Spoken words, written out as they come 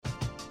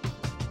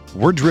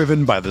We're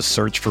driven by the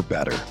search for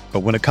better. But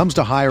when it comes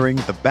to hiring,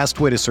 the best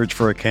way to search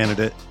for a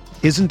candidate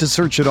isn't to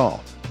search at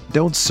all.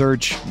 Don't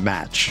search,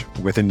 match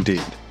with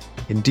Indeed.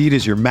 Indeed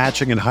is your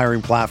matching and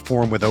hiring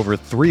platform with over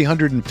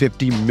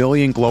 350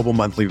 million global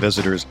monthly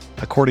visitors,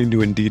 according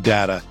to Indeed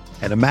data,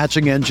 and a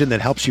matching engine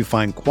that helps you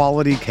find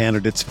quality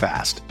candidates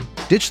fast.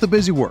 Ditch the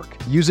busy work.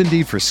 Use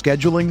Indeed for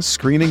scheduling,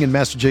 screening, and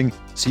messaging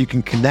so you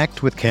can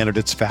connect with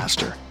candidates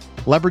faster.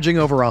 Leveraging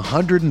over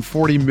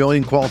 140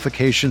 million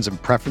qualifications and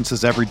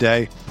preferences every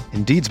day,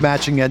 Indeed's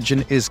matching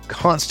engine is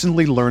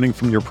constantly learning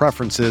from your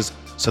preferences,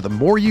 so the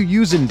more you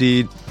use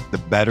Indeed, the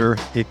better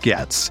it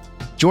gets.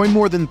 Join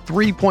more than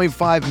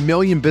 3.5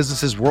 million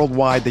businesses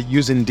worldwide that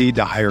use Indeed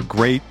to hire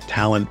great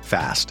talent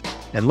fast.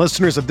 And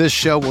listeners of this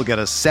show will get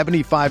a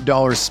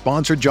 $75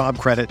 sponsored job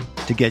credit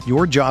to get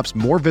your jobs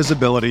more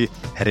visibility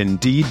at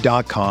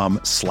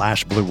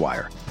Indeed.com/Blue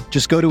Wire.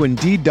 Just go to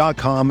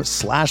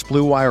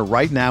Indeed.com/Blue Wire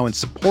right now and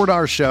support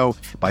our show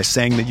by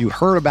saying that you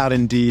heard about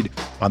Indeed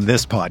on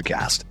this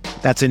podcast.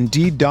 That's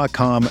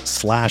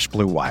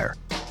Indeed.com/Blue Wire.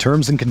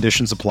 Terms and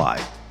conditions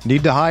apply.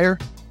 Need to hire?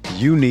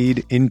 You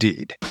need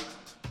Indeed.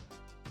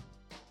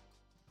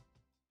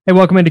 Hey,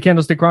 welcome into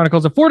Candlestick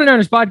Chronicles, a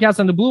 49ers podcast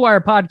on the Blue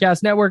Wire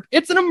Podcast Network.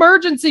 It's an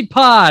emergency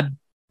pod.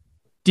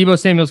 Deebo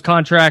Samuel's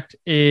contract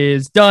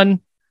is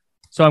done.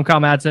 So I'm Kyle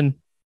Madsen.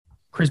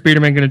 Chris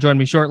Biederman going to join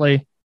me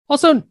shortly.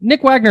 Also,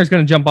 Nick Wagner is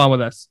going to jump on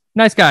with us.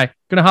 Nice guy.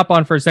 Going to hop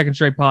on for a second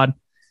straight pod.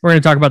 We're going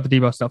to talk about the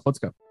Deebo stuff. Let's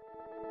go.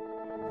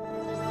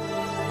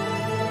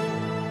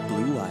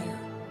 Blue Wire.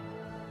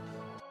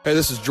 Hey,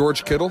 this is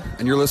George Kittle,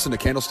 and you're listening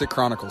to Candlestick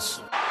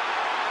Chronicles.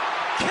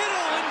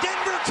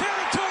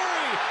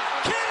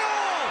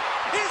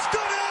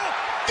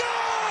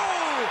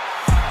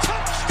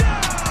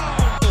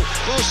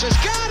 Has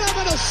got him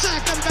and he'll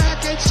sack him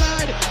back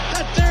inside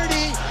the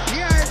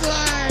 30-yard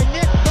line.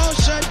 Nick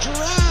Bosa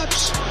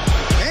drops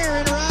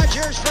Aaron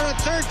Rodgers for a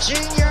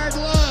 13-yard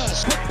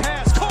loss. Quick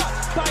pass caught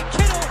by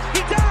Kittle. He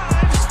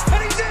dives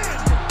and he's in.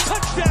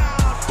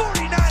 Touchdown,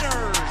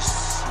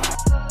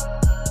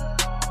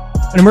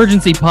 49ers. An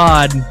emergency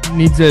pod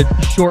needs a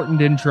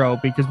shortened intro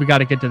because we got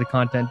to get to the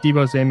content.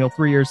 Deebo Samuel,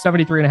 3 years,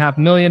 $73.5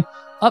 million,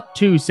 up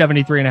to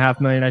 $73.5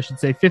 million, I should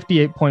say,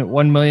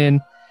 $58.1 million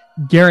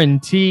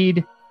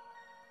guaranteed.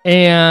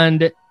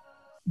 And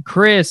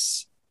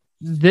Chris,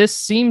 this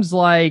seems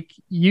like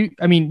you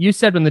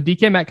said when the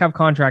DK Metcalf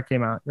contract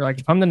came out, you're like,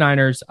 if I'm the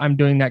Niners, I'm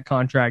doing that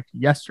contract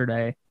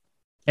yesterday.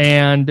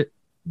 And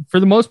for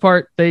the most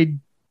part, they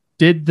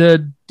did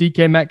the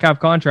DK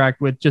Metcalf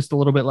contract with just a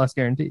little bit less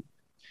guaranteed.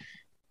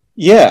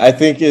 Yeah, I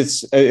think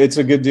it's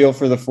a good deal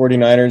for the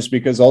 49ers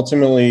because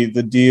ultimately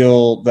the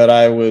deal that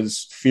I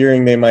was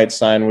fearing they might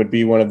sign would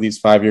be one of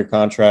these 5-year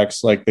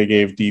contracts like they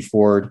gave Dee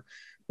Ford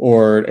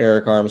or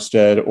Eric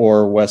Armstead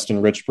or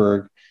Weston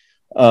Richburg.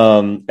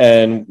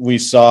 And we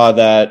saw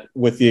that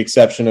with the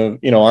exception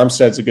of,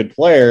 Armstead's a good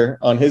player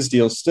on his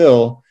deal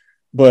still,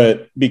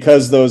 but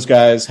because those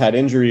guys had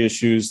injury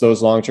issues,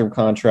 those long-term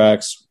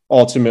contracts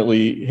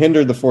ultimately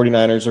hindered the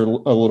 49ers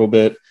a little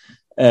bit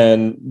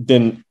and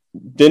didn't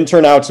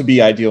turn out to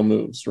be ideal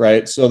moves,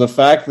 right? So the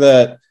fact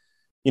that,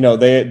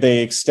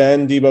 they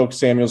extend Deebo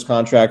Samuel's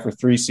contract for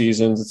 3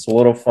 seasons. It's a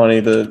little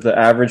funny. The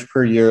average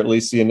per year, at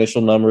least the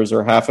initial numbers,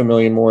 are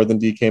 $500,000 more than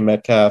DK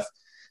Metcalf.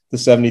 The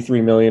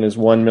 $73 million is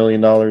 $1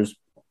 million.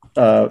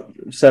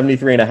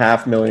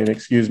 $73.5 million,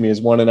 is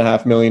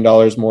 $1.5 million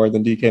more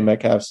than DK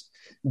Metcalf's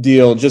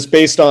deal, just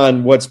based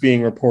on what's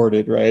being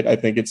reported, right? I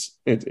think it's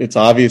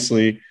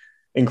obviously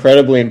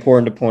incredibly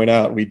important to point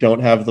out we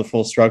don't have the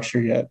full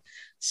structure yet.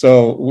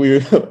 So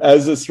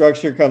as the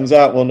structure comes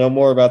out, we'll know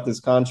more about this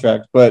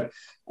contract. But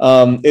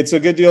it's a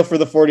good deal for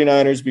the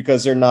 49ers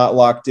because they're not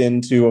locked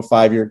into a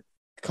 5-year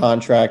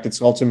contract.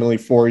 It's ultimately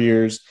 4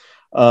 years.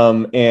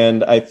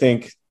 And I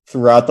think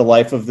throughout the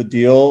life of the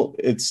deal,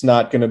 it's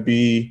not going to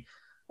be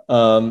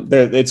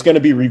it's going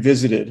to be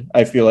revisited,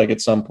 I feel like,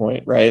 at some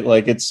point, right?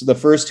 Like it's the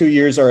first 2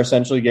 years are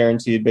essentially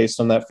guaranteed based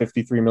on that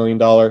 $53 million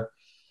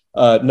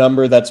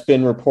number that's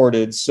been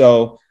reported.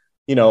 So,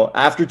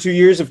 after 2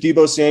 years, if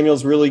Deebo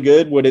Samuel's really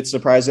good, would it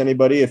surprise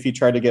anybody if he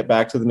tried to get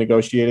back to the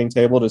negotiating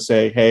table to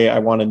say, hey, I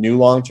want a new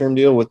long-term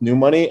deal with new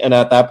money? And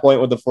at that point,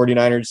 would the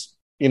 49ers,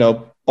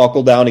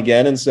 buckle down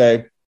again and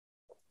say,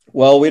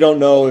 well, we don't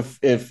know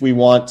if we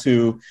want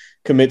to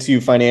commit to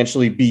you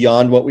financially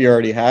beyond what we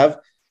already have.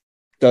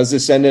 Does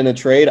this end in a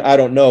trade? I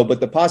don't know, but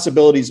the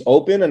possibility's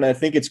open. And I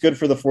think it's good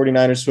for the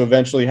 49ers to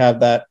eventually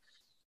have that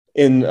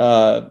in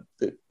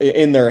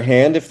their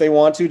hand if they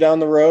want to down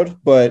the road,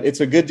 but it's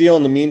a good deal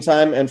in the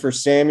meantime. And for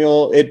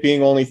Samuel, it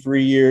being only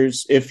 3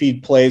 years, if he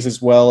plays as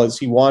well as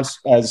he wants,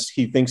 as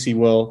he thinks he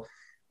will,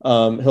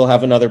 he'll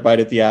have another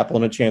bite at the apple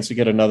and a chance to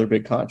get another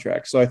big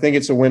contract. So I think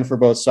it's a win for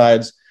both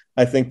sides.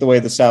 I think the way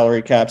the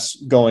salary cap's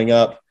going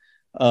up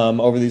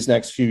over these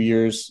next few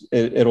years,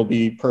 it'll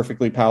be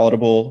perfectly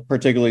palatable,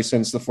 particularly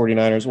since the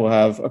 49ers will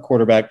have a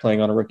quarterback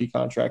playing on a rookie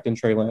contract in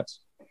Trey Lance.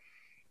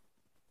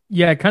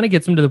 Yeah, it kind of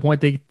gets them to the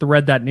point they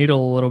thread that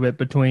needle a little bit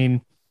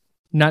between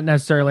not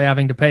necessarily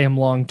having to pay him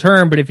long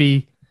term, but if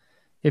he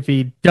if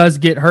he does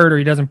get hurt or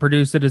he doesn't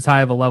produce at as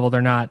high of a level,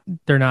 they're not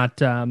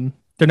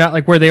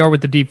like where they are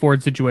with the D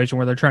Ford situation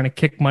where they're trying to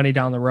kick money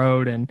down the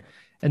road and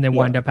then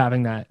wind up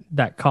having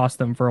that cost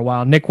them for a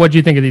while. Nick, what do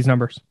you think of these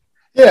numbers?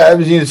 Yeah, I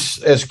mean,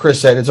 as Chris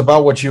said, it's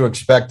about what you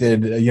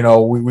expected.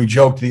 We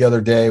joked the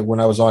other day when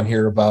I was on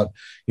here about,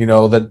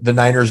 the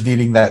Niners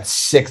needing that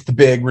sixth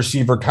big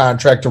receiver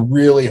contract to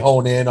really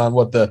hone in on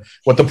what the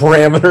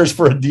parameters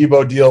for a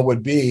Deebo deal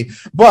would be.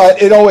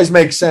 But it always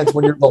makes sense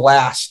when you're the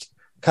last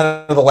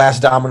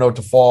domino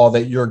to fall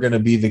that you're going to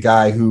be the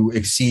guy who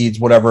exceeds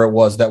whatever it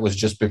was that was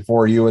just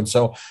before you. And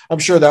so I'm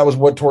sure that was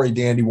what Tory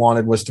Dandy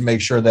wanted, was to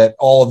make sure that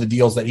all of the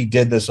deals that he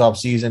did this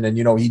offseason,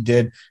 and, he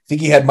did, I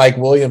think he had Mike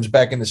Williams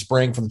back in the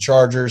spring for the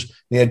Chargers.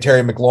 He had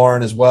Terry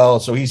McLaurin as well.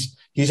 So he's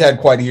had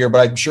quite a year,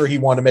 but I'm sure he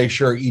wanted to make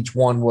sure each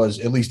one was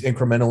at least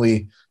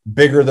incrementally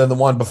bigger than the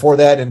one before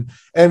that.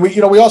 And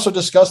we also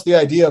discussed the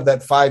idea of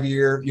that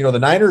 5-year, the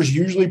Niners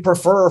usually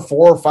prefer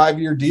 4 or 5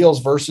 year deals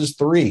versus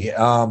 3.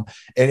 And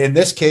in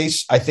this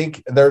case, I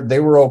think they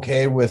were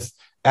okay with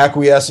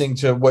acquiescing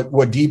to what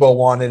Deebo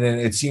wanted. And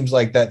it seems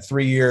like that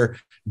 3-year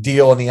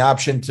deal and the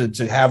option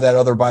to have that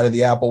other bite of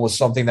the apple was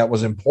something that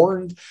was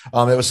important. It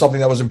was something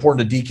that was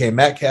important to DK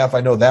Metcalf.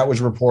 I know that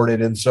was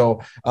reported. And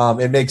so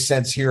it makes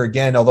sense here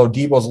again, although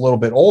Deebo's a little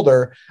bit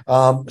older.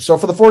 So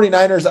for the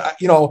 49ers,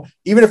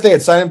 even if they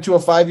had signed him to a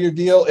 5-year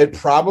deal, it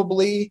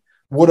probably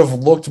would have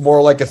looked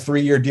more like a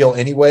 3-year deal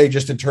anyway,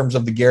 just in terms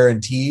of the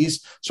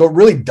guarantees. So it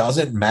really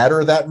doesn't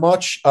matter that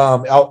much.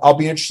 I'll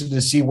be interested to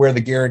see where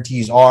the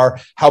guarantees are,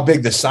 how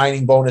big the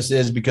signing bonus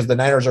is, because the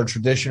Niners are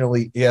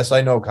traditionally, yes,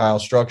 I know, Kyle,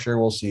 structure,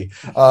 we'll see.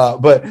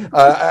 But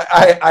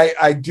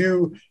I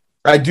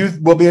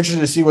will be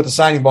interested to see what the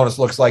signing bonus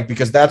looks like,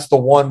 because that's the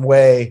one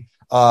way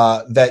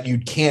that you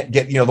can't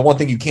get, the one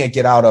thing you can't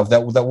get out of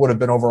that would have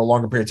been over a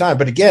longer period of time.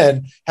 But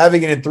again,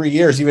 having it in 3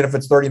 years, even if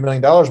it's $30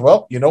 million,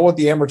 well, you know what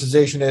the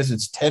amortization is?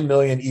 It's $10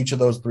 million each of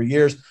those 3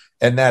 years.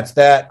 And that's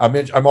that.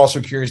 I'm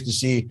also curious to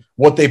see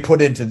what they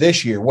put into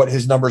this year, what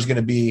his number is going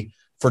to be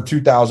for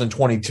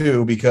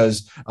 2022,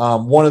 because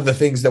one of the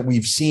things that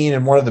we've seen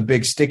and one of the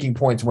big sticking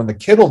points when the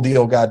Kittle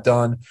deal got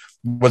done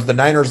was the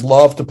Niners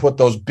love to put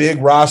those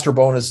big roster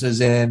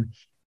bonuses in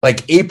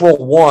like April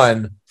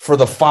 1 for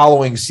the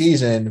following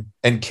season.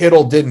 And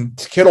Kittle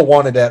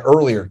wanted that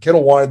earlier.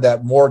 Kittle wanted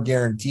that more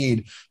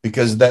guaranteed,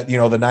 because that,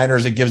 the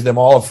Niners, it gives them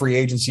all a free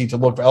agency to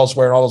look for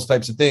elsewhere and all those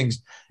types of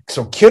things.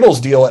 So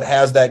Kittle's deal, it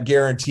has that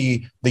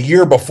guarantee the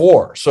year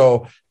before.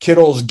 So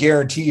Kittle's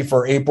guarantee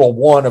for April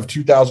 1 of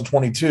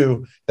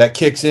 2022 that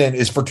kicks in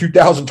is for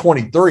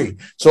 2023.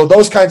 So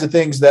those kinds of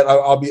things that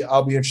I'll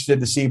be interested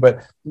to see.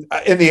 But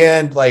in the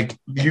end, like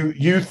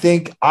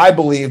I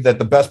believe that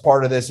the best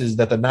part of this is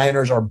that the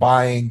Niners are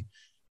buying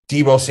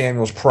Deebo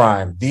Samuel's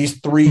prime. These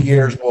 3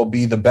 years will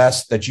be the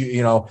best that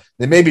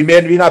they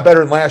maybe not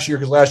better than last year,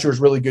 because last year was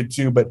really good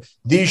too, but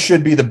these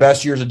should be the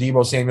best years of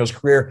Deebo Samuel's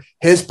career.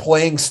 His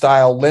playing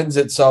style lends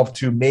itself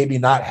to maybe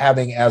not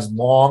having as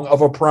long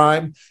of a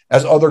prime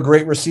as other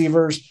great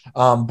receivers.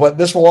 But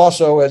this will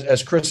also,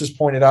 as Chris has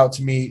pointed out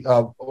to me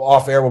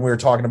off air when we were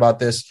talking about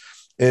this,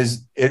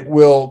 is it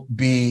will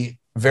be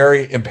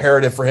very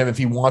imperative for him, if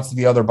he wants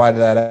the other bite of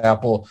that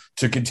apple,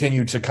 to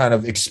continue to kind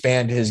of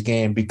expand his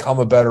game, become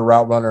a better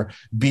route runner,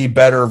 be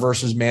better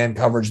versus man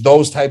coverage,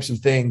 those types of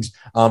things,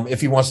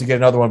 if he wants to get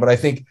another one. But I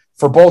think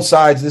for both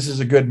sides, this is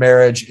a good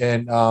marriage,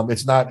 and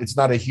it's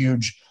not a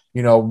huge,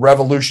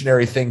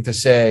 revolutionary thing to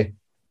say.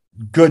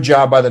 Good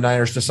job by the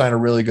Niners to sign a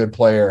really good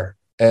player,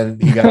 and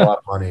you got a lot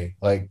of money.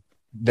 Like,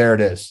 there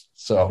it is.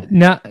 So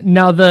now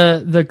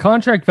the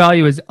contract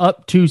value is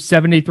up to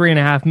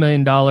 $73.5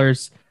 million.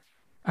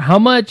 How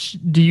much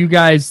do you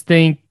guys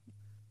think,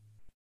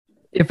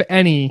 if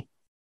any,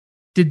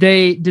 did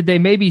they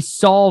maybe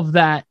solve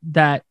that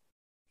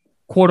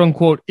quote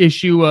unquote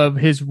issue of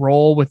his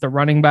role with the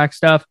running back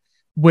stuff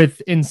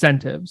with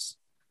incentives?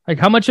 Like,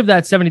 how much of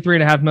that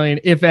 $73.5 million,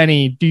 if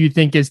any, do you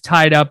think is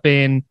tied up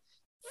in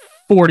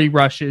 40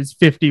 rushes,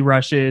 50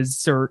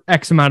 rushes, or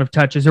X amount of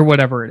touches, or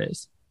whatever it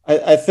is?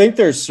 I think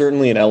there's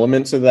certainly an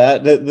element to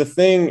that. The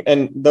thing,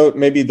 and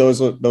maybe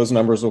those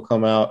numbers will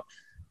come out.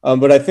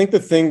 But I think the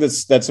thing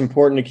that's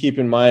important to keep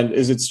in mind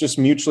is it's just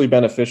mutually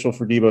beneficial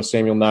for Deebo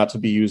Samuel not to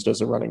be used as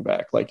a running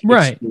back,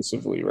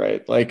 exclusively,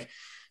 right? Like,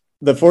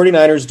 the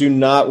 49ers do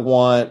not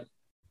want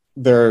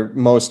their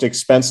most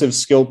expensive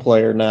skill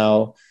player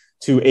now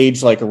to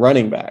age like a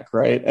running back,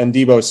 right? And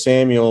Deebo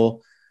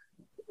Samuel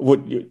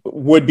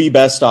would be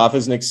best off,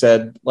 as Nick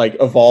said, like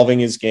evolving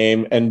his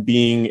game and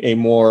being a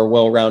more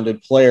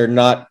well-rounded player,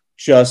 not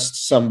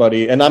just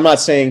somebody, and I'm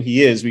not saying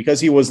he is, because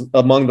he was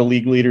among the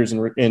league leaders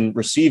in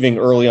receiving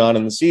early on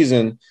in the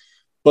season,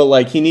 but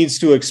like, he needs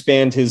to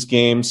expand his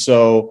game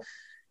so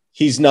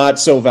he's not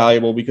so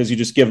valuable because you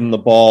just give him the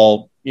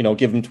ball,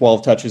 give him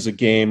 12 touches a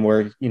game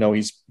where,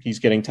 he's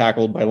getting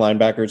tackled by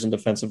linebackers and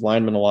defensive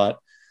linemen a lot.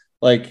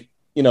 Like,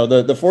 the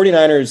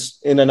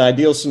 49ers, in an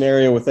ideal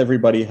scenario with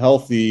everybody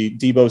healthy,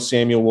 Deebo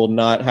Samuel will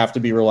not have to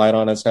be relied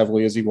on as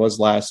heavily as he was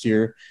last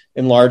year,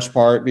 in large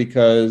part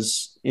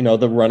because,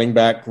 the running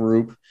back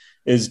group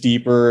is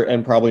deeper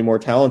and probably more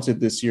talented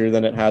this year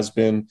than it has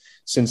been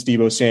since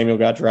Deebo Samuel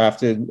got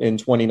drafted in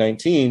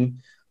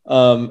 2019.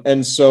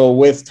 And so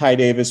with Ty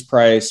Davis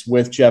Price,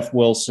 with Jeff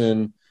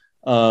Wilson,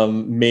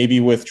 maybe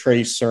with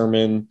Trey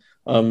Sermon,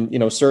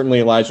 certainly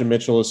Elijah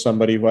Mitchell is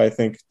somebody who I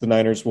think the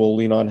Niners will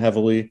lean on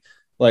heavily.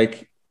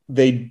 Like,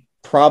 they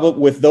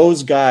probably, with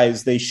those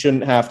guys, they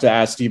shouldn't have to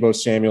ask Deebo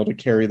Samuel to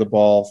carry the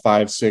ball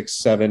 5, 6,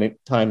 7,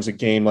 8 times a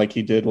game like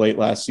he did late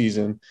last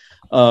season.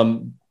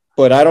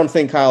 But I don't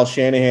think Kyle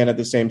Shanahan, at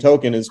the same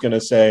token, is going to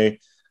say,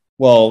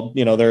 well,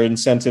 there are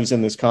incentives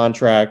in this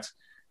contract.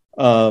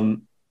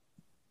 There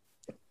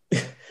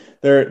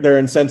are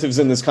incentives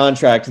in this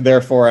contract.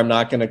 Therefore, I'm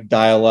not going to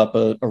dial up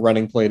a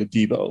running play to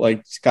Deebo.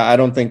 Like, I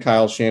don't think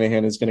Kyle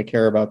Shanahan is going to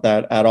care about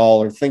that at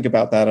all, or think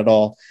about that at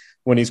all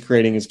when he's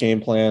creating his game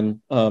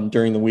plan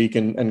during the week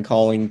and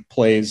calling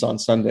plays on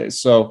Sundays.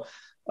 So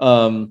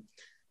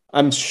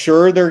I'm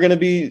sure there are going to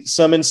be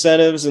some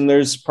incentives, and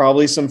there's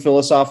probably some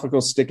philosophical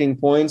sticking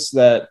points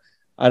that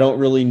I don't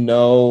really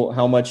know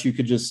how much you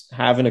could just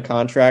have in a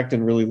contract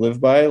and really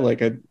live by.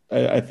 Like,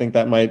 I think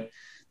that might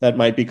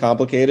be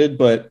complicated,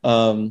 but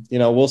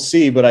we'll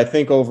see. But I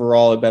think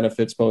overall it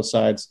benefits both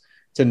sides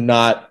to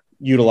not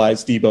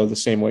utilize Deebo the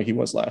same way he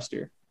was last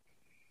year.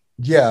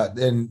 Yeah,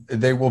 and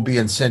they will be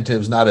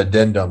incentives, not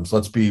addendums.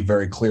 Let's be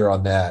very clear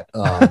on that.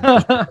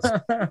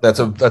 That's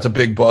a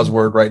big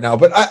buzzword right now.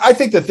 But I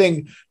think the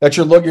thing that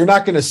you're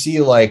not going to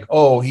see like,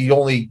 oh,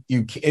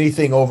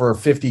 anything over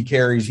 50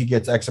 carries, he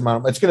gets X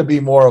amount. It's going to be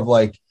more of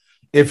like,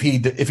 if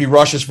he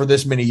rushes for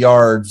this many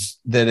yards,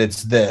 then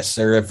it's this,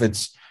 or if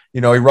it's, he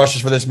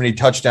rushes for this many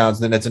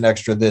touchdowns, then it's an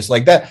extra this,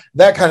 like that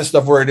kind of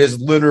stuff, where it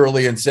is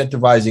literally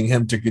incentivizing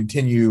him to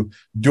continue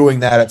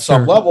doing that at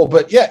some level.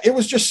 But yeah, it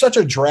was just such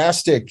a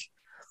drastic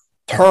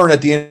turn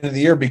at the end of the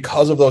year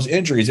because of those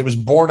injuries. It was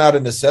born out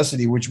of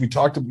necessity, which we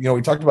talked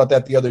about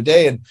that the other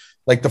day. And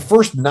like the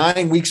first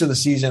 9 weeks of the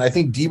season, I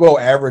think Deebo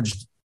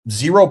averaged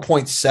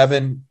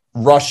 0.7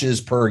 rushes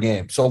per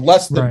game. So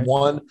less than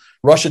one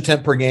rush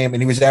attempt per game.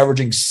 And he was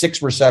averaging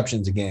 6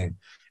 receptions a game.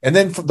 And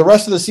then for the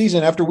rest of the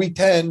season, after week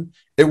 10,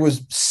 it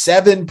was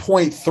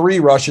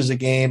 7.3 rushes a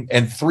game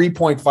and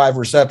 3.5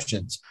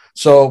 receptions.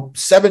 So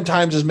 7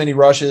 times as many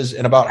rushes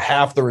and about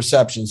half the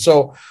receptions.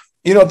 So,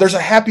 there's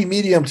a happy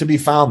medium to be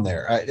found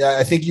there.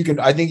 I think you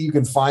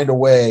can find a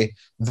way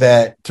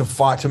that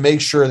to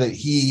make sure that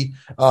he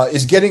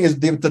is getting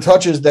the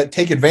touches that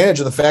take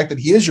advantage of the fact that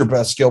he is your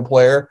best skill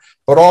player,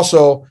 but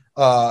also,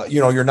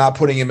 you're not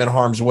putting him in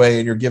harm's way,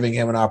 and you're giving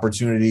him an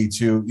opportunity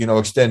to,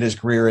 extend his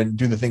career and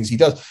do the things he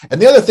does.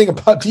 And the other thing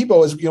about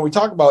Deebo is, we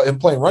talk about him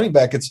playing running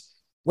back. It's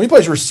when he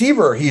plays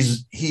receiver,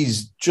 he's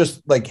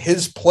just like,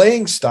 his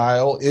playing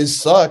style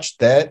is such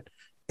that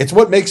it's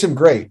what makes him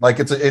great. Like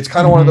it's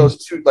kind of one of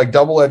those two, like,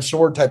 double-edged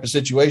sword type of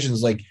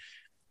situations. Like,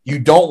 you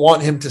don't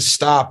want him to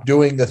stop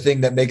doing the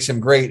thing that makes him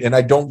great. And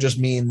I don't just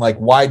mean like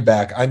wide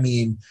back. I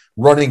mean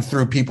running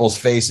through people's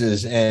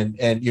faces and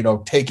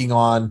taking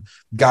on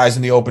guys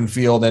in the open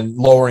field and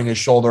lowering his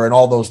shoulder and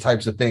all those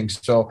types of things.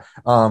 So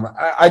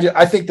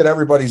I think that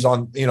everybody's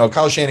on,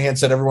 Kyle Shanahan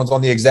said everyone's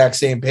on the exact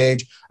same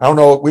page. I don't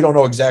know. We don't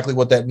know exactly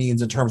what that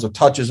means in terms of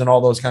touches and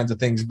all those kinds of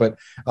things, but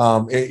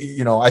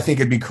I think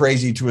it'd be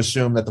crazy to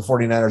assume that the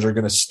 49ers are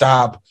going to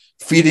stop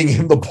feeding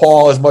him the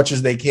ball as much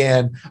as they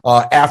can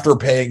after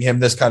paying him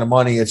this kind of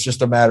money. It's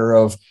just a matter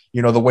of,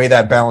 the way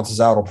that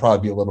balances out will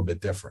probably be a little bit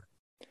different.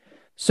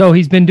 So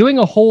he's been doing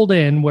a hold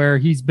in where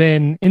he's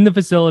been in the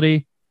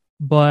facility,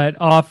 but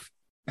off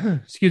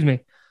to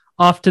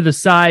the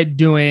side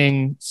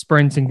doing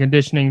sprints and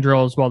conditioning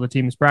drills while the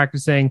team is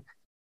practicing.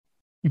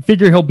 You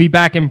figure he'll be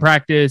back in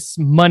practice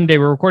Monday.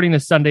 We're recording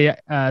this Sunday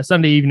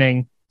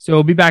evening. So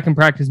he'll be back in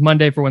practice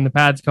Monday for when the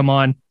pads come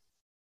on.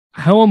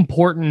 How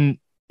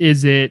important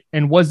is it,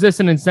 and was this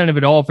an incentive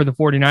at all for the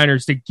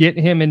 49ers to get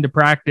him into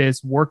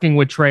practice, working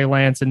with Trey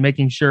Lance and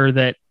making sure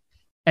that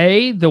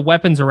the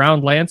weapons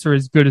around Lance are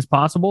as good as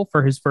possible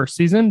for his first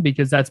season?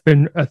 Because that's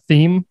been a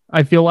theme,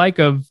 I feel like,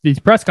 of these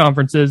press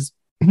conferences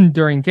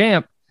during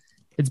camp.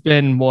 It's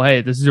been, well,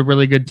 hey, this is a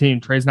really good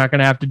team. Trey's not going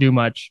to have to do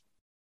much.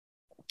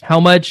 How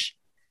much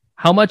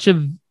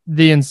of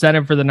the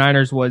incentive for the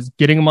Niners was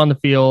getting him on the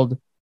field,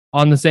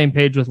 on the same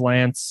page with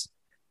Lance,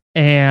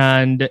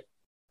 and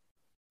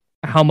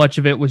how much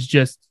of it was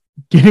just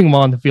getting him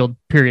on the field,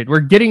 period? We're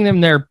getting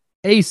them there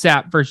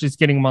ASAP versus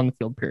getting him on the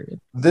field,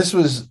 period. This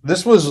was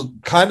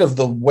kind of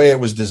the way it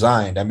was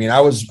designed. I mean,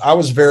 I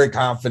was very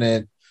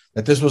confident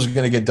that this was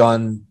going to get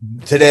done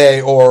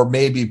today or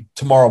maybe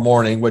tomorrow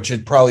morning, which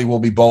it probably will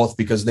be both,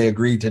 because they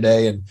agreed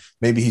today and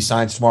maybe he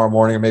signs tomorrow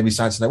morning or maybe he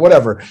signs tonight,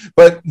 whatever.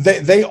 But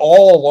they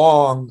all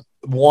along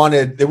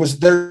wanted,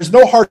 there's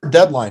no hard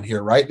deadline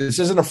here, right? This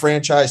isn't a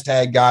franchise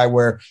tag guy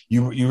where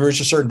you reach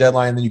a certain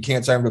deadline and then you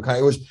can't sign him to a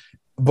contract.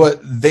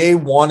 But they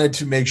wanted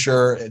to make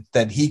sure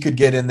that he could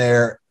get in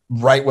there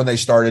right when they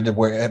started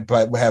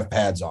to have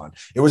pads on.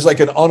 It was like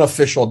an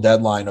unofficial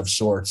deadline of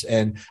sorts.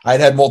 And I'd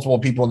had multiple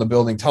people in the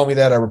building tell me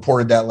that. I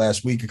reported that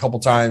last week a couple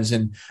times,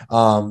 and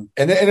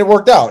it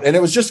worked out. And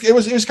it was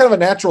kind of a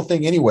natural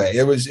thing anyway.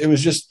 It was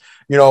just,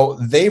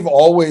 they've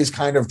always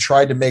kind of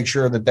tried to make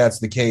sure that that's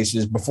the case,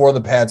 is before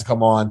the pads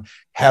come on,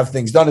 have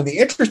things done. And the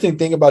interesting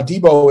thing about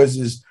Debo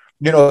is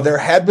there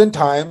had been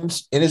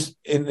times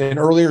in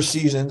earlier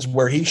seasons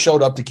where he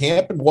showed up to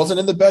camp and wasn't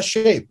in the best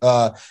shape.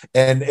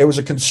 And it was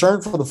a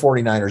concern for the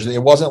 49ers. It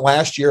wasn't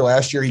last year.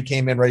 Last year he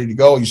came in ready to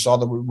go. You saw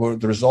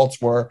what the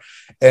results were.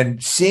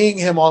 And seeing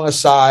him on the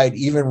side,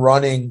 even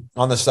running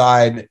on the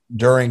side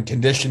during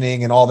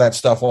conditioning and all that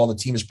stuff while the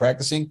team is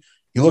practicing,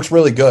 he looks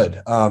really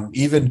good.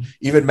 Even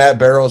Matt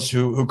Barrows,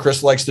 who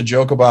Chris likes to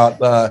joke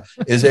about,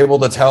 is able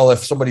to tell if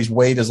somebody's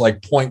weight is like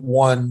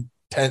 0.1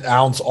 10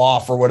 ounce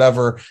off or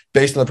whatever,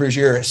 based on the previous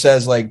year. It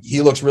says like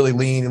he looks really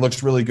lean, he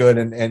looks really good,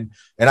 and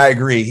I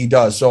agree, he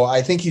does. So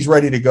I think he's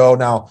ready to go.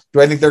 Now,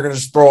 do I think they're going to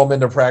just throw him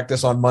into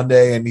practice on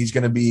Monday and he's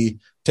going to be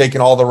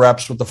taking all the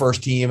reps with the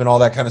first team and all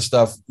that kind of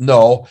stuff?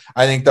 No,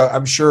 I think that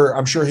I'm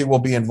sure he will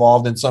be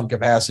involved in some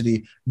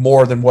capacity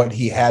more than what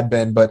he had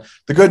been. But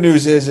the good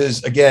news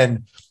is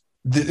again,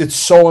 it's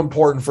so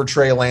important for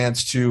Trey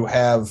Lance to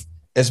have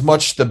as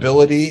much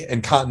stability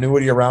and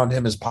continuity around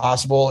him as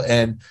possible.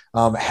 And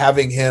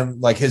having him,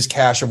 like his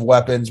cache of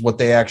weapons, what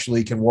they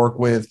actually can work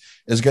with,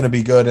 is going to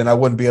be good. And I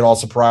wouldn't be at all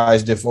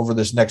surprised if over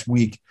this next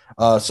week,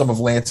 some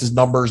of Lance's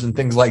numbers and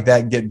things like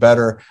that get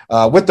better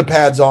with the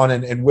pads on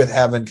and with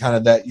having kind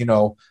of that,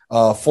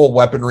 full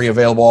weaponry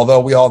available. Although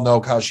we all know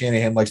Kyle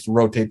Shanahan likes to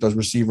rotate those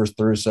receivers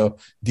through. So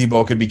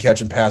Debo could be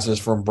catching passes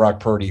from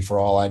Brock Purdy for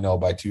all I know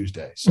by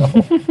Tuesday. So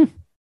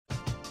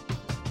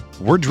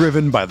We're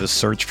driven by the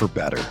search for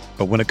better.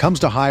 But when it comes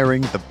to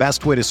hiring, the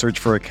best way to search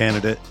for a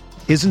candidate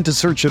isn't to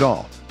search at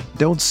all.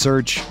 Don't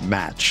search,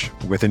 match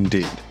with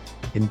Indeed.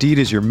 Indeed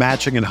is your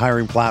matching and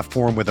hiring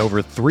platform with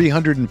over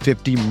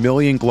 350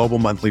 million global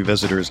monthly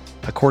visitors,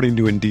 according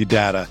to Indeed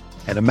data,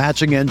 and a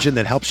matching engine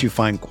that helps you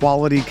find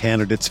quality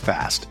candidates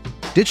fast.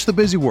 Ditch the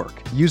busy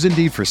work. Use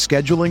Indeed for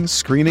scheduling,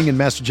 screening, and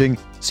messaging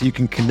so you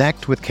can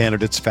connect with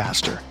candidates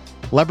faster.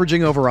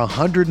 Leveraging over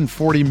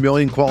 140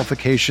 million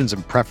qualifications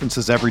and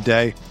preferences every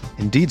day,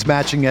 Indeed's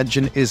matching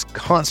engine is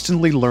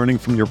constantly learning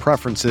from your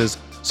preferences,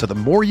 so the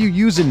more you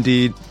use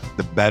Indeed,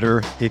 the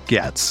better it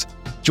gets.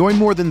 Join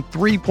more than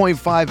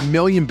 3.5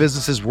 million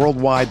businesses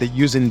worldwide that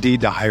use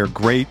Indeed to hire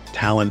great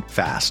talent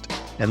fast.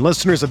 And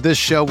listeners of this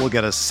show will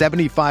get a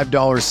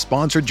 $75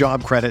 sponsored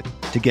job credit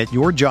to get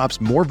your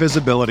jobs more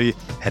visibility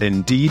at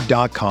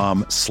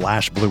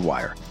Indeed.com/Blue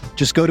Wire.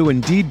 Just go to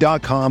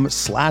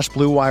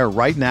Indeed.com/Blue Wire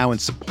right now and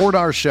support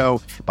our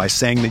show by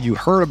saying that you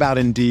heard about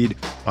Indeed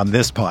on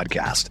this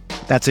podcast.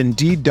 That's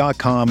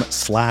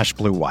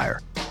Indeed.com/Blue Wire.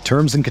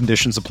 Terms and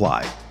conditions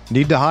apply.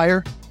 Need to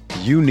hire?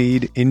 You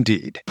need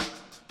Indeed.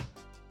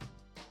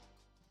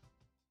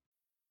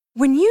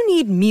 When you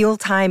need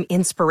mealtime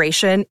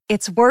inspiration,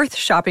 it's worth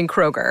shopping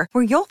Kroger,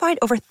 where you'll find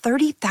over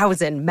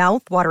 30,000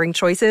 mouth-watering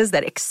choices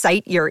that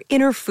excite your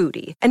inner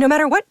foodie. And no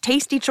matter what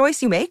tasty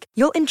choice you make,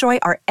 you'll enjoy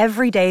our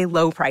everyday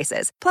low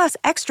prices, plus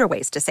extra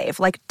ways to save,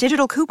 like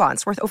digital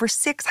coupons worth over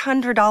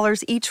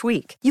 $600 each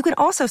week. You can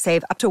also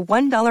save up to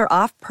 $1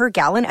 off per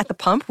gallon at the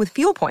pump with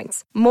fuel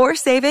points. More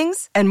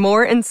savings and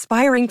more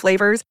inspiring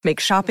flavors make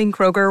shopping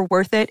Kroger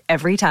worth it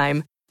every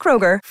time.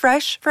 Kroger,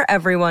 fresh for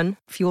everyone.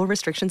 Fuel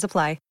restrictions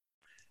apply.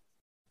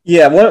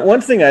 Yeah,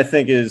 one thing I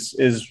think is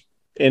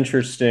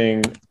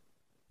interesting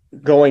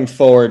going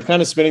forward,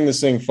 kind of spinning this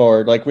thing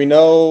forward. Like, we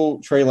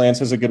know Trey Lance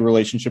has a good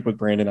relationship with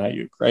Brandon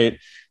Ayuk, right?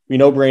 We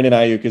know Brandon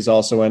Ayuk is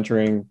also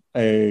entering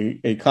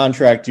a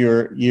contract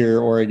year,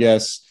 or I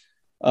guess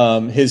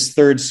his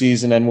third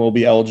season, and will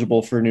be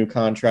eligible for a new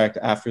contract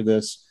after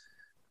this.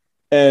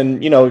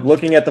 And,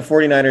 looking at the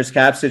 49ers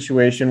cap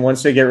situation,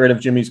 once they get rid of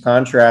Jimmy's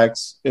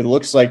contracts, it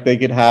looks like they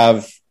could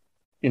have,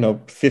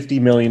 $50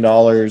 million.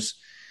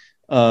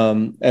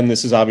 And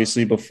this is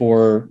obviously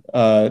before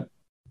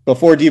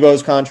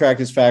Debo's contract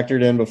is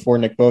factored in, before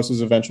Nick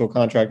Bosa's eventual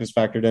contract is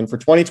factored in. For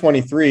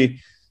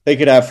 2023, they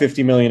could have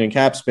 $50 million in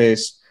cap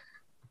space,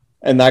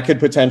 and that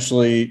could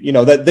potentially,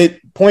 that the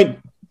point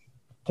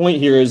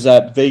here is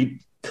that they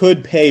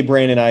could pay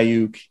Brandon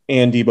Ayuk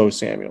and Debo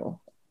Samuel.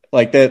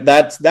 Like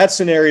that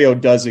scenario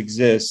does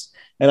exist,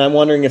 and I'm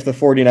wondering if the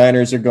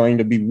 49ers are going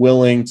to be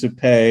willing to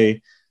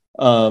pay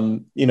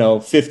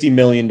 $50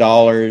 million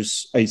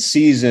a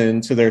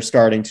season to their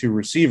starting two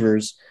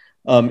receivers,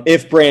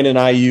 if Brandon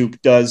Ayuk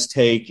does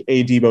take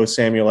a Debo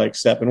Samuel-like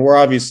step. And we're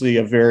obviously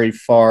a very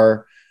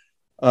far,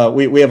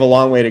 we have a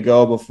long way to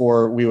go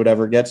before we would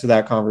ever get to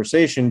that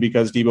conversation,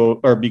 because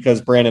Brandon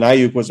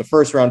Ayuk was a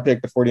first-round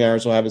pick. The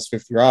 49ers will have his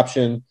fifth-year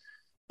option.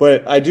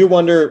 But I do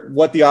wonder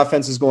what the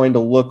offense is going to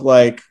look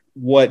like,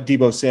 what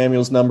Debo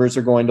Samuel's numbers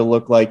are going to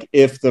look like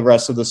if the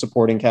rest of the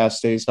supporting cast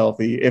stays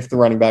healthy, if the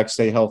running backs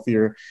stay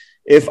healthier,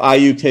 if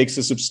Ayuk takes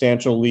a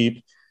substantial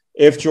leap,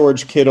 if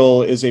George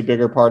Kittle is a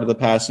bigger part of the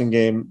passing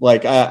game.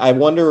 Like, I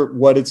wonder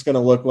what it's going to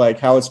look like,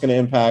 how it's going to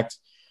impact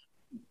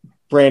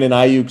Brandon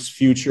Ayuk's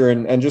future,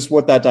 and just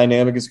what that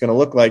dynamic is going to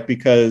look like,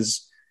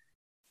 because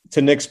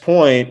to Nick's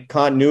point,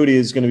 continuity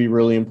is going to be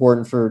really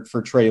important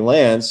for Trey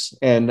Lance,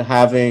 and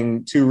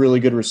having two really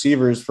good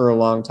receivers for a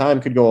long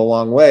time could go a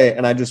long way.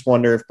 And I just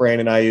wonder if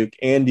Brandon Ayuk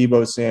and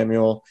Debo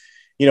Samuel,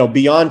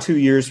 beyond 2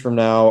 years from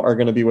now are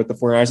going to be with the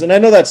 49ers. And I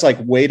know that's like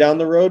way down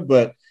the road,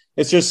 but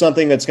it's just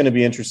something that's going to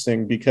be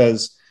interesting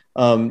because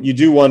you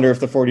do wonder if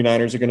the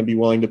 49ers are going to be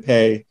willing to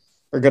pay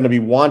or going to be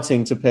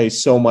wanting to pay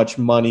so much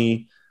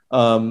money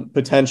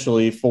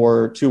potentially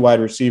for 2 wide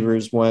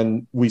receivers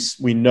when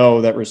we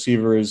know that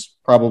receiver is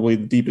probably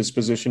the deepest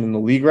position in the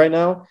league right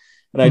now.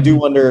 And I do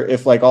wonder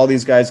if like all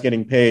these guys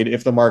getting paid,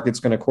 if the market's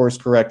going to course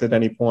correct at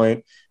any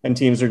point and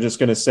teams are just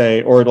going to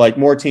say, or like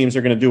more teams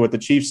are going to do what the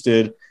Chiefs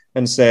did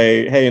and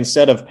say, hey,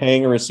 instead of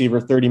paying a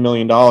receiver $30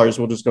 million,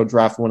 we'll just go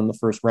draft one in the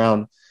first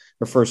round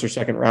or first or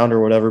second round or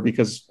whatever,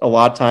 because a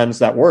lot of times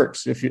that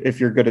works if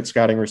you're good at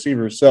scouting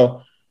receivers.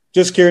 So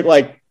just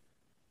curious,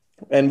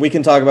 and we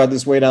can talk about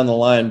this way down the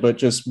line, but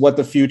just what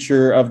the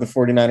future of the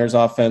 49ers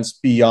offense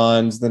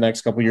beyond the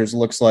next couple of years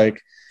looks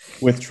like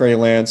with Trey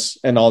Lance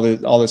and all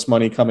this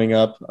money coming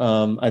up,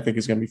 I think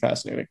is going to be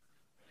fascinating.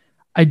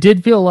 I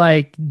did feel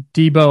like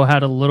Debo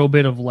had a little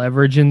bit of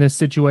leverage in this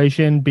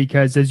situation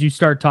because as you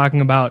start talking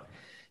about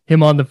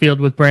him on the field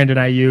with Brandon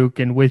Ayuk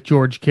and with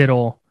George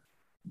Kittle,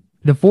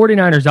 the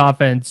 49ers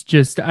offense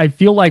I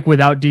feel like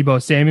without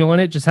Debo Samuel in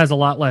it, just has a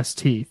lot less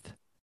teeth.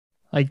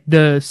 Like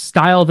the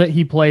style that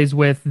he plays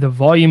with, the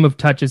volume of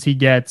touches he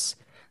gets.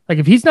 Like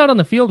if he's not on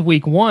the field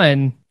week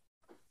 1,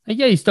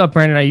 yeah, you still have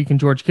Brandon Ayuk and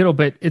George Kittle,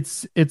 but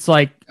it's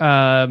like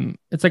Elijah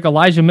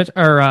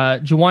or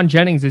Juwan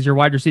Jennings is your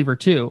wide receiver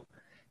too,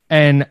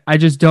 and I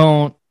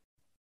don't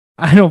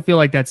feel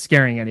like that's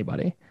scaring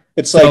anybody.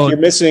 It's like you're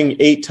missing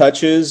 8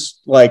 touches,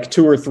 like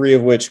 2 or 3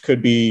 of which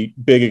could be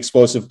big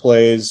explosive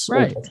plays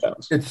or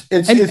touchdowns. It's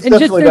definitely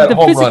just that the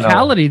home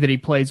physicality that he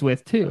plays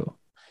with too.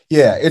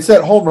 Yeah, it's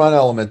that home run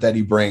element that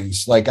he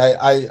brings. Like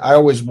I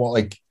always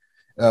want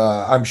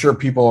I'm sure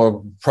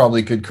people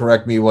probably could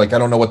correct me. Like, I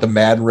don't know what the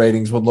Madden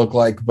ratings would look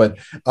like, but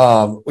he's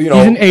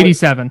an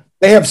 87.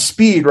 They have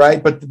speed,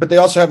 right? But they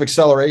also have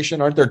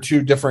acceleration. Aren't there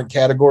 2 different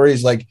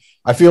categories? Like,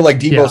 I feel like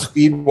Debo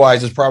speed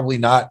wise is probably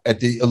not at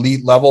the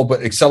elite level,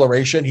 but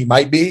acceleration he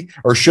might be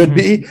or should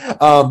be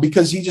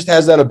because he just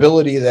has that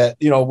ability that,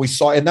 we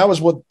saw. And that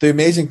was what the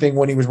amazing thing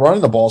when he was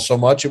running the ball so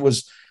much. It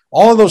was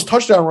all of those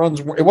touchdown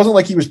runs. It wasn't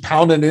like he was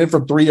pounding it in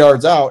from 3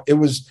 yards out. It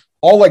was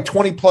all like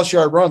 20+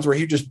 yard runs where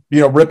he just,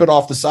 rip it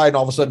off the side and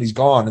all of a sudden he's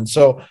gone. And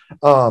so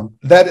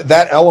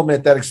that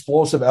element, that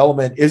explosive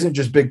element isn't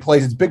just big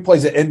plays. It's big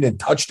plays that end in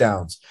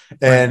touchdowns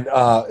and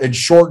in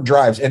short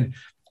drives. And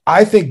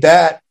I think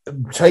that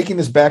taking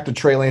this back to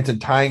Trey Lance and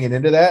tying it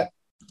into that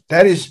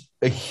is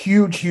a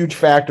huge, huge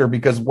factor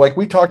because like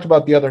we talked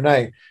about the other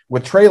night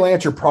with Trey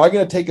Lance, you're probably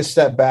going to take a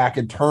step back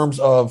in terms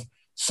of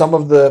some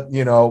of the,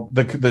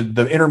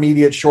 the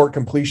intermediate short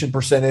completion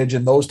percentage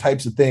and those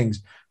types of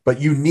things. But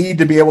you need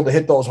to be able to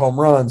hit those home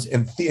runs.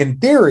 In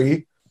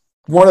theory,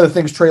 one of the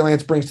things Trey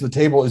Lance brings to the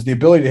table is the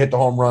ability to hit the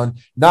home run,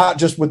 not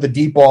just with the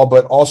deep ball,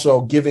 but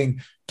also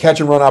giving catch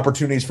and run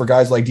opportunities for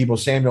guys like Debo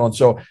Samuel. And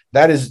so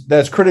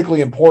that's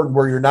critically important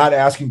where you're not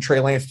asking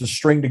Trey Lance to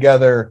string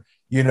together,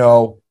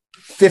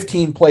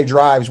 15 play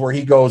drives where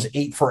he goes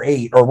 8 for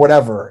 8 or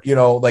whatever,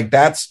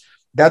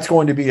 that's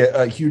going to be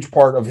a huge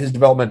part of his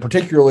development,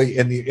 particularly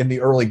in the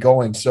early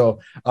going.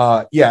 So,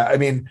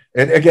 and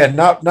again,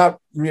 not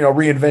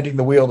reinventing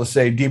the wheel to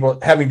say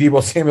having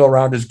Debo Samuel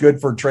around is good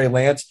for Trey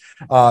Lance.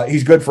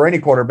 He's good for any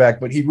quarterback,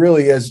 but he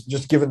really is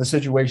just given the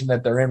situation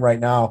that they're in right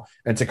now.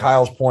 And to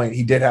Kyle's point,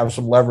 he did have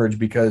some leverage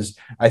because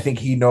I think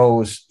he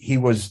knows he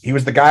was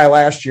the guy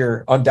last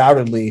year,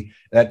 undoubtedly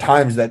at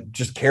times that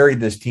just carried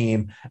this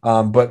team.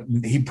 But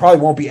he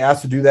probably won't be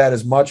asked to do that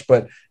as much,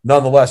 but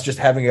nonetheless, just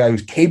having a guy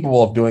who's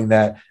capable of doing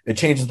that, it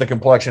changes the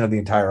complexion of the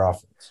entire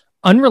offense.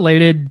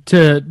 Unrelated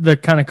to the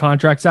kind of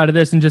contract side of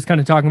this and just kind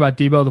of talking about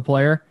Debo, the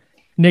player,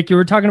 Nick, you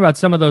were talking about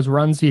some of those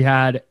runs he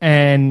had,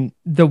 and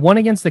the one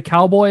against the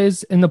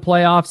Cowboys in the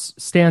playoffs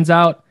stands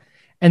out.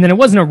 And then it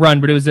wasn't a run,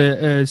 but it was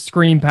a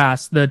screen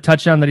pass, the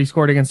touchdown that he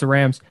scored against the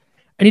Rams.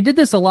 And he did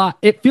this a lot.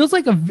 It feels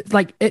like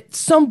at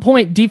some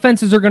point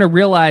defenses are going to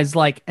realize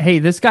hey,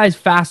 this guy's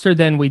faster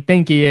than we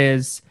think he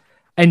is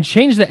and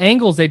change the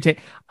angles they take.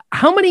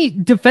 How many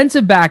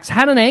defensive backs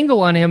had an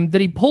angle on him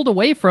that he pulled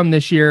away from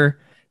this year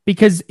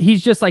because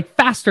he's just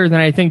faster than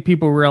I think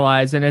people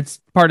realize. And it's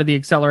part of the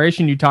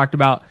acceleration you talked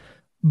about.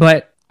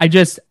 But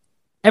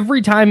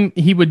every time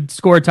he would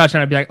score a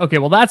touchdown, I'd be like, okay,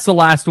 well, that's the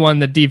last one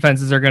that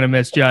defenses are going to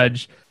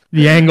misjudge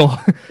the angle.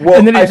 Well,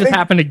 and then it just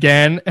happened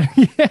again.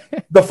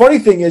 The funny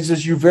thing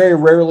is you very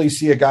rarely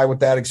see a guy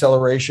with that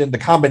acceleration, the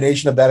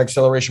combination of that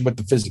acceleration with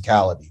the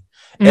physicality.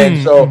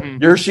 And so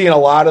you're seeing a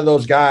lot of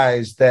those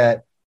guys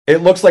that it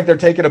looks like they're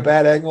taking a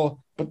bad angle,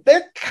 but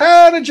they're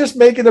kind of just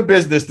making a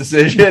business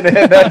decision.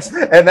 And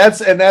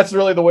that's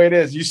really the way it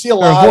is. You see a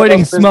lot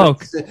avoiding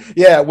smoke.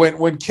 Yeah.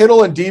 When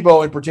Kittle and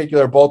Debo in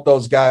particular, both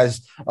those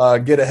guys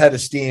get ahead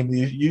of steam,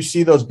 you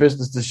see those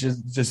business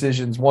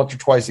decisions once or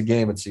twice a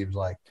game, it seems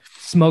like.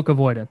 Smoke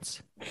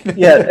avoidance.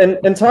 Yeah.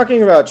 And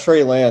talking about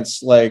Trey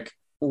Lance,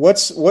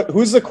 who's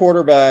the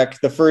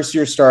quarterback, the first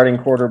year starting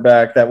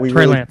quarterback that we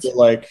Trey really Lance. feel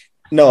like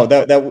No,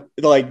 that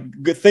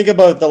like think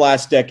about the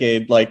last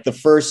decade, like the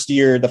first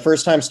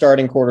time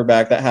starting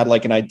quarterback that had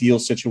like an ideal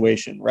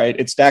situation, right?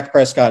 It's Dak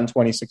Prescott in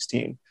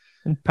 2016.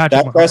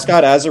 Dak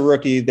Prescott as a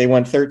rookie, they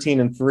went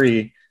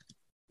 13-3.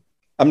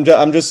 I'm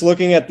just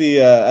looking at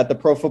the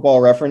Pro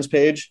Football Reference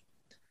page.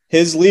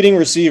 His leading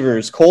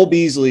receivers, Cole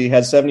Beasley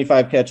had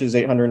 75 catches,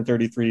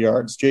 833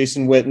 yards.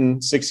 Jason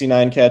Witten,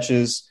 69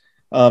 catches,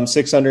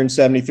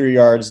 673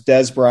 yards.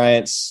 Dez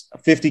Bryant,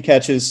 50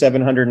 catches,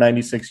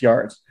 796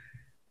 yards.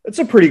 That's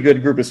a pretty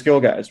good group of skill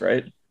guys,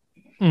 right?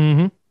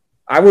 Mm-hmm.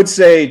 I would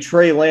say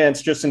Trey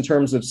Lance, just in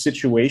terms of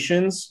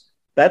situations,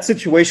 that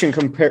situation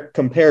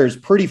compares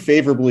pretty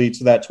favorably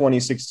to that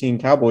 2016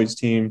 Cowboys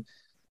team,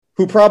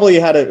 who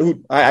definitely had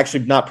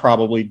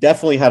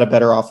a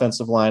better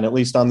offensive line, at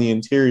least on the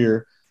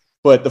interior.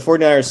 But the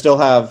 49ers still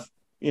have,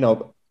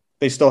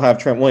 they still have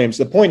Trent Williams.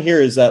 The point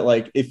here is that,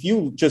 like, if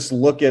you just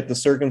look at the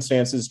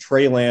circumstances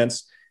Trey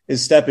Lance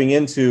is stepping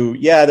into,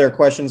 yeah, there are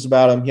questions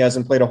about him. He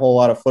hasn't played a whole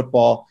lot of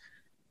football.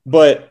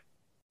 But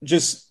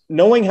just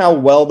knowing how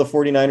well the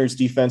 49ers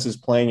defense is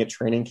playing at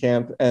training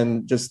camp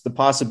and just the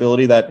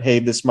possibility that, hey,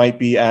 this might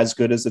be as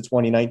good as the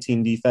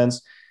 2019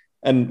 defense,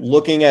 and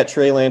looking at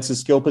Trey Lance's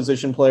skill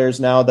position players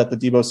now that the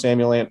Deebo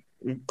Samuel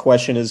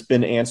question has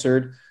been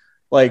answered,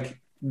 like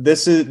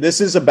this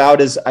is about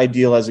as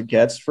ideal as it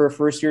gets for a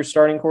first-year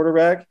starting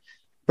quarterback,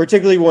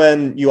 particularly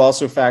when you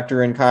also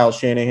factor in Kyle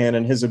Shanahan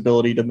and his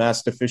ability to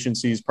mask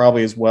deficiencies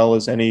probably as well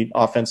as any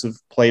offensive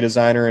play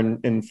designer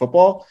in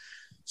football.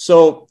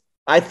 So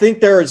I think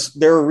there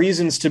are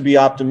reasons to be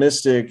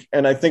optimistic,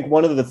 and I think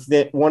one of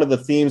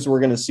the themes we're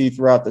going to see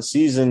throughout the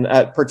season,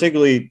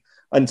 particularly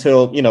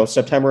until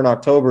September and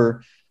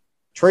October,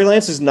 Trey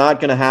Lance is not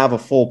going to have a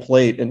full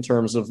plate in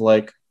terms of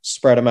like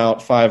spread them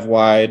out 5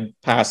 wide,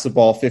 pass the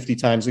ball 50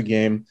 times a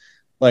game.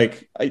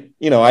 Like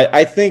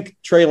I think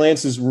Trey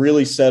Lance is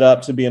really set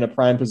up to be in a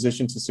prime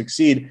position to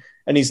succeed,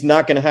 and he's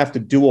not going to have to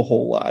do a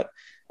whole lot.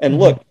 And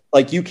look,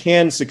 like you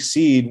can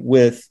succeed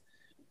with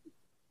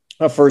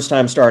a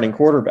first-time starting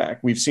quarterback.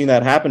 We've seen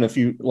that happen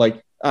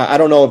I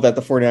don't know if that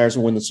the 49ers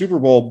will win the Super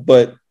Bowl,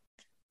 but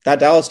that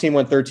Dallas team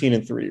went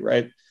 13-3,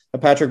 right? The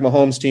Patrick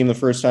Mahomes team, the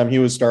first time he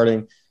was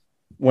starting,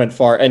 went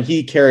far, and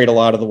he carried a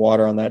lot of the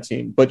water on that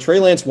team. But Trey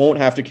Lance won't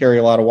have to carry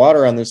a lot of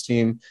water on this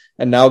team,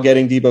 and now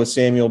getting Deebo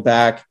Samuel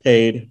back,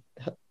 paid,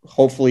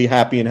 hopefully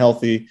happy and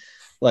healthy,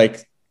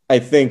 like I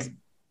think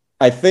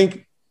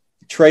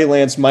Trey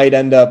Lance might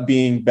end up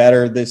being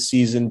better this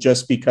season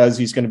just because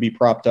he's going to be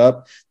propped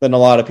up than a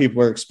lot of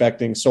people are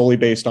expecting, solely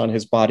based on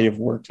his body of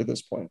work to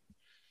this point.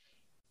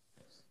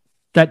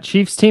 That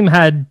Chiefs team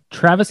had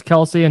Travis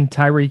Kelce and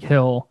Tyreek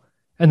Hill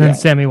and then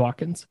Sammy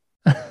Watkins.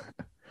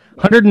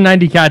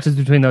 190 catches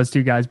between those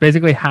two guys.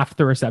 Basically half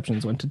the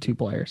receptions went to 2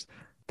 players.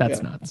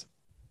 That's nuts.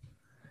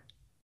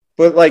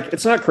 But like,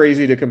 it's not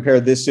crazy to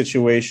compare this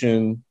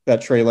situation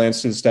that Trey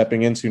Lance is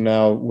stepping into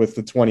now with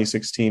the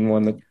 2016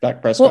 one that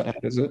Dak Prescott had,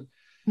 is it?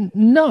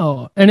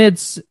 No. And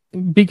it's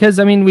because,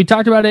 we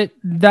talked about it,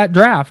 that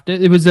draft.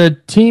 It was a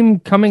team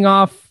coming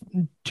off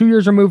 2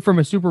 years removed from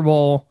a Super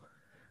Bowl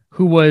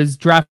who was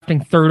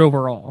drafting 3rd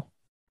overall.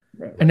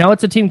 Right. And now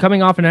it's a team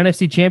coming off an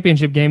NFC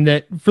Championship game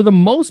that, for the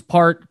most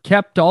part,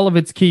 kept all of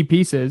its key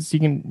pieces. You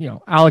can,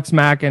 Alex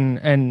Mack and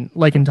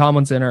Laken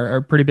Tomlinson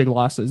are pretty big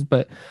losses,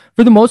 but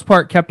for the most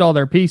part, kept all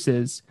their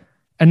pieces.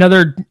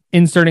 Another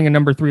inserting a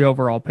number 3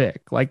 overall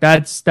pick. Like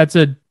it's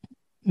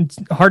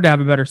hard to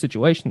have a better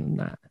situation than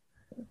that.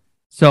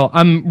 So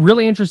I'm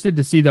really interested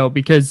to see, though,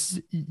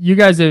 because you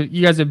guys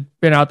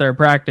have been out there at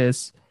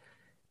practice.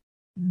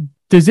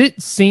 Does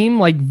it seem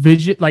like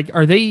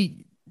are they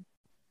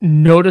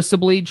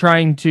noticeably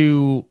trying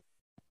to,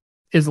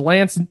 is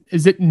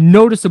it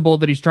noticeable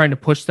that he's trying to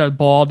push the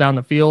ball down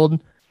the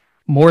field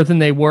more than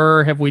they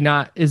were?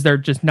 Is there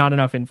just not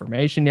enough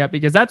information yet?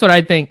 Because that's what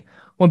I think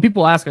when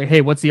people ask, like,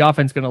 hey, what's the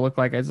offense going to look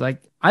like? It's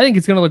like, I think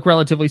it's going to look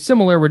relatively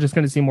similar. We're just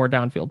going to see more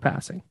downfield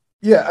passing.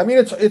 Yeah,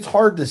 it's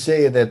hard to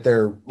say that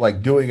they're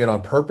like doing it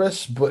on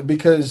purpose, but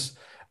because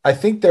I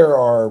think there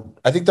are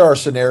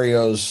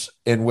scenarios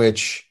in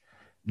which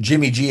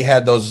Jimmy G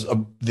had those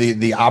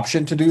the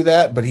option to do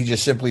that, but he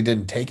just simply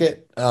didn't take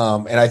it.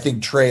 And I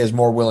think Trey is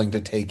more willing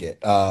to take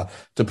it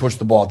to push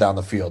the ball down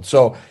the field.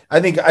 So I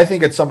think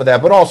it's some of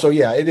that, but also,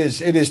 yeah, it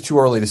is too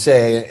early to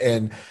say.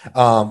 And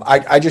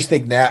I just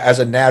think as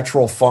a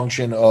natural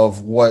function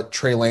of what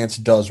Trey Lance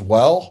does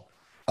well,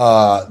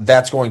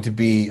 that's going to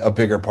be a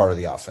bigger part of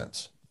the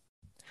offense.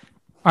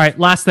 All right,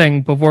 last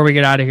thing before we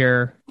get out of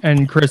here,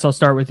 and Chris, I'll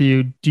start with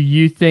you. Do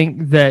you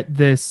think that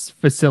this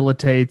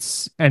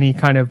facilitates any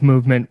kind of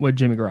movement with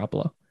Jimmy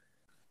Garoppolo?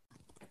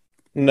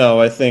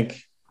 No, I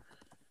think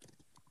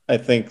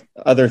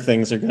other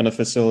things are going to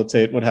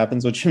facilitate what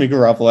happens with Jimmy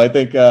Garoppolo. I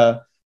think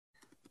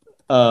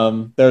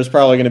there's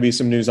probably going to be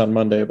some news on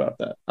Monday about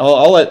that.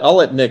 I'll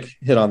let Nick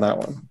hit on that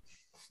one.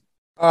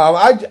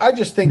 I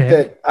just think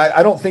that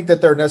I don't think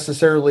that they're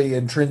necessarily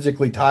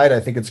intrinsically tied.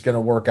 I think it's going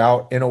to work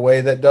out in a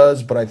way that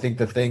does, but I think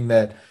the thing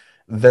that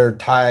they're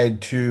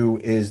tied to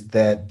is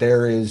that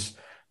there is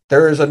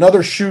there is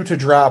another shoe to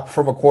drop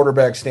from a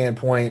quarterback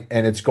standpoint,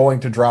 and it's going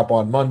to drop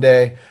on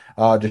Monday.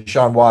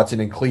 Deshaun Watson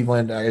in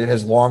Cleveland. It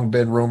has long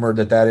been rumored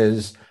that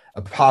is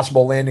a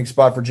possible landing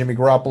spot for Jimmy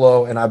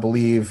Garoppolo, and I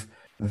believe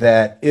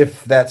that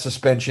if that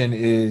suspension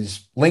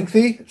is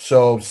lengthy,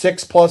 so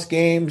 6+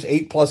 games,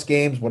 8+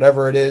 games,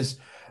 whatever it is,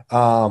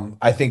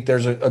 I think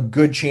there's a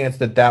good chance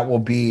that will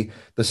be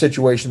the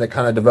situation that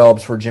kind of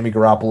develops for Jimmy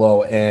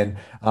Garoppolo, and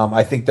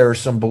I think there's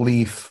some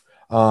belief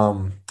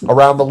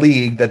around the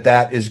league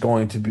that is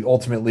going to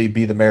ultimately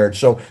be the marriage.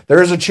 So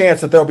there is a chance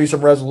that there'll be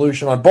some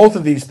resolution on both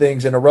of these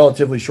things in a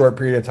relatively short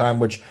period of time,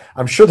 which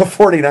I'm sure the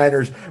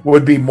 49ers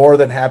would be more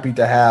than happy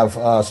to have,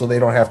 so they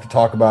don't have to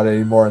talk about it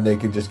anymore and they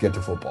can just get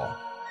to football.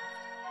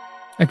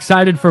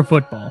 Excited for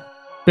football.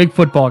 Big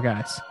football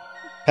guys.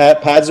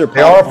 Pads are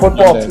they are a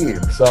football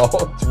team, so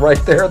it's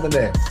right there in the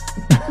name.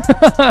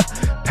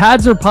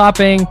 Pads are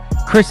popping.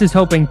 Chris is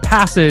hoping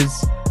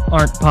passes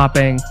aren't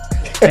popping.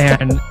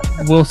 And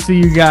we'll see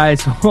you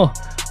guys.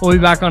 We'll be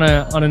back on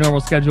a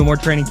normal schedule, more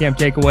training camp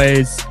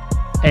takeaways,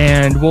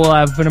 and we'll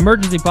have an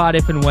emergency pod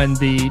if and when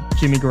the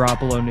Jimmy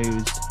Garoppolo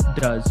news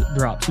does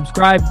drop.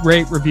 Subscribe,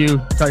 rate,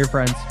 review, tell your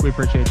friends. We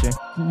appreciate you.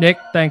 Nick,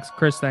 thanks.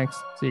 Chris,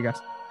 thanks. See you guys.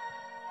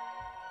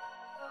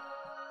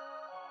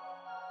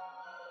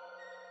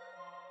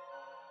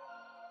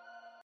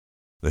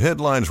 The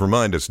headlines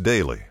remind us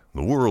daily,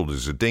 the world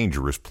is a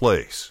dangerous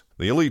place.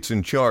 The elites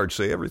in charge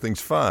say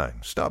everything's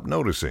fine. Stop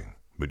noticing.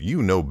 But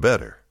you know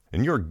better,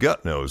 and your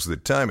gut knows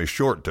that time is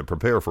short to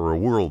prepare for a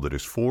world that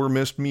is 4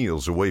 missed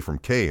meals away from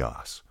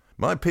chaos.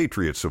 My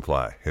Patriot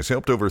Supply has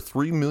helped over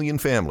 3 million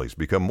families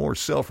become more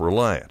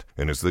self-reliant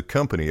and is the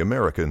company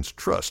Americans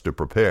trust to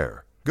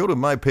prepare. Go to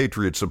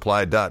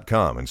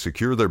MyPatriotSupply.com and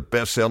secure their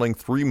best-selling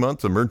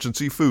 3-month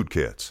emergency food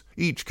kits.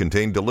 Each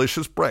contain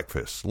delicious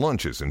breakfasts,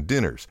 lunches, and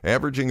dinners,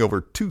 averaging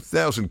over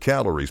 2,000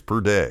 calories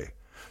per day.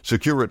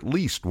 Secure at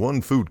least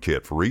 1 food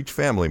kit for each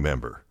family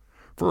member.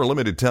 For a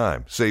limited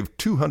time, save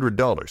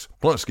 $200,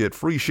 plus get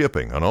free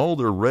shipping on all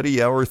their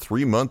Ready Hour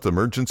 3-month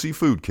emergency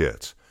food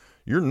kits.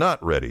 You're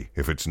not ready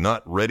if it's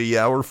not Ready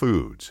Hour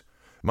Foods.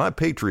 My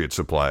Patriot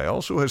Supply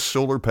also has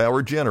solar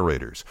power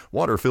generators,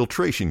 water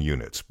filtration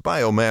units,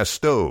 biomass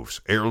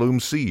stoves,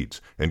 heirloom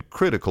seeds, and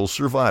critical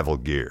survival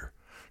gear.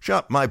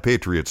 Shop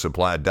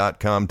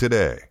MyPatriotSupply.com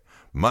today.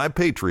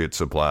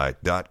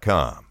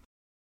 MyPatriotSupply.com.